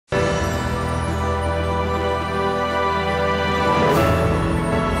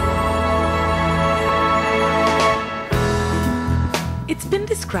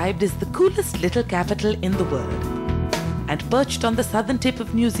described as the coolest little capital in the world. And perched on the southern tip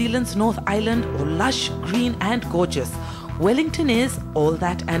of New Zealand's North Island, or lush, green and gorgeous, Wellington is all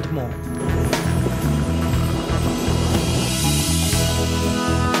that and more.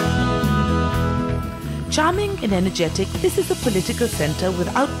 Charming and energetic, this is a political centre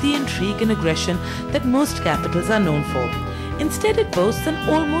without the intrigue and aggression that most capitals are known for. Instead, it boasts an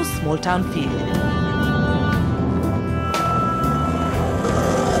almost small-town feel.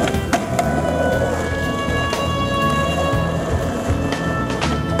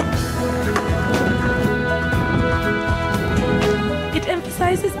 It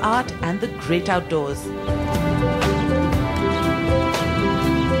emphasizes art and the great outdoors.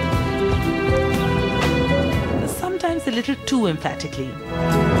 Sometimes a little too emphatically.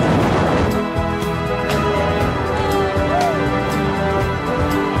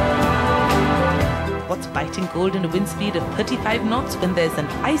 What's biting cold in a wind speed of 35 knots when there's an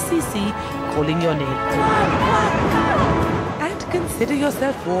icy sea calling your name? And consider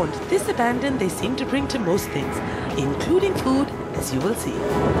yourself warned, this abandon they seem to bring to most things, including food, as you will see.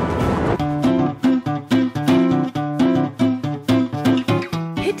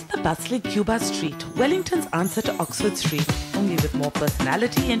 Bustling Cuba Street, Wellington's answer to Oxford Street, only with more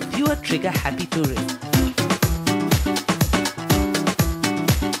personality and fewer trigger-happy tourists.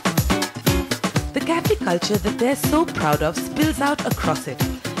 The cafe culture that they're so proud of spills out across it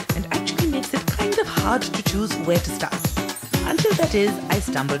and actually makes it kind of hard to choose where to start. Until that is, I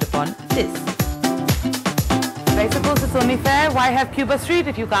stumbled upon this. I suppose it's only fair. Why have Cuba Street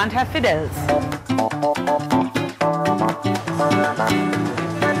if you can't have Fidel's?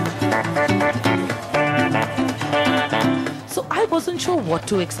 So I wasn't sure what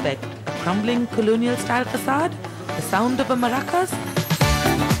to expect. A crumbling colonial-style facade? The sound of a maracas?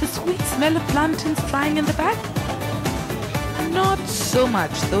 The sweet smell of plantains frying in the back? Not so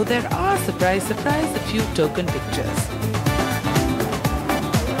much, though there are, surprise, surprise, a few token pictures.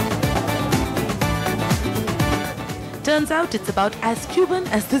 Turns out it's about as Cuban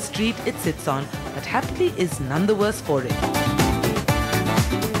as the street it sits on, but happily is none the worse for it.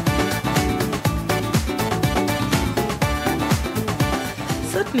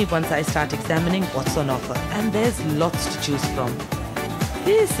 Certainly once I start examining what's on offer, and there's lots to choose from.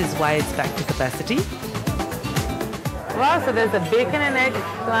 This is why it's packed to capacity. Wow, so there's a bacon and egg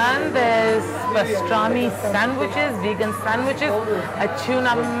plan, there's pastrami sandwiches, vegan sandwiches, a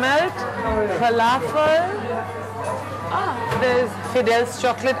tuna melt, falafel. There's Fidel's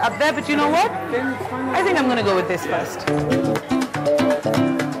chocolate up there, but you know what? I think I'm going to go with this first.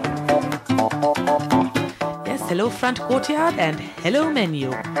 Yes, hello front courtyard and hello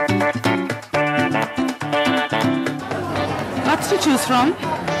menu. Lots to choose from.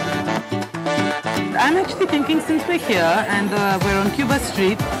 I'm actually thinking, since we're here and we're on Cuba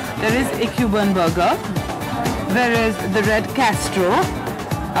Street, there is a Cuban burger. There is the red Castro.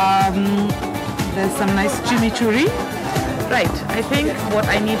 There's some nice chimichurri. Right, I think what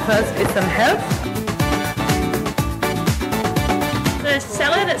I need first is some help. The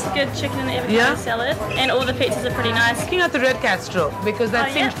salad, it's a good chicken and avocado salad, and all the pizzas are pretty nice. Looking at the red Castro, because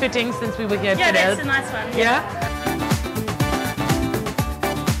that seemed fitting since we were here Yeah, today. that's a nice one. Yeah?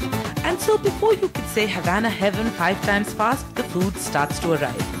 And so before you could say Havana heaven 5 times fast, the food starts to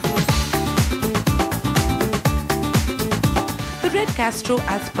arrive. The red Castro,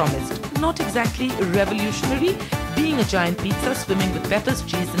 as promised, not exactly revolutionary, being a giant pizza swimming with peppers,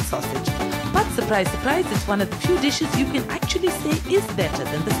 cheese and sausage. But surprise, surprise, it's one of the few dishes you can actually say is better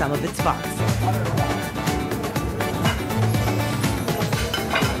than the sum of its parts.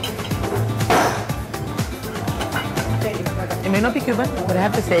 It may not be Cuban, but I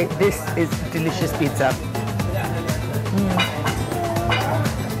have to say, this is delicious pizza.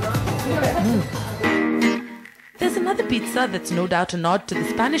 There's another pizza that's no doubt a nod to the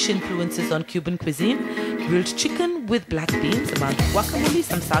Spanish influences on Cuban cuisine. Grilled chicken with black beans, among guacamole,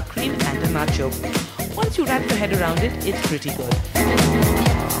 some sour cream and a nacho. Once you wrap your head around it, it's pretty good.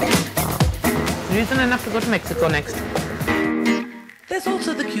 Reason enough to go to Mexico next. There's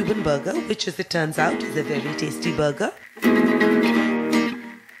also the Cuban burger, which as it turns out is a very tasty burger.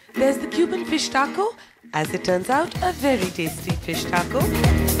 There's the Cuban fish taco, as it turns out a very tasty fish taco.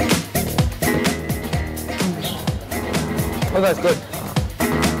 Oh, that's good.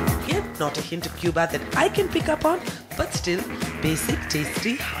 Yet not a hint of Cuba that I can pick up on, but still basic,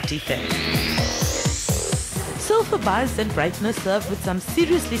 tasty, hearty fare. So for buzz and brightness served with some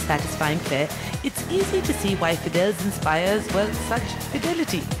seriously satisfying fare, it's easy to see why Fidel's inspires, well, such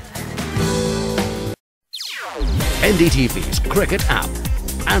fidelity. NDTV's cricket app,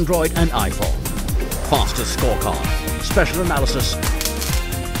 Android and iPhone. Fastest scorecard, special analysis,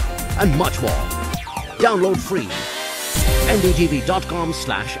 and much more. Download free.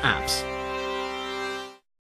 ndtv.com/apps.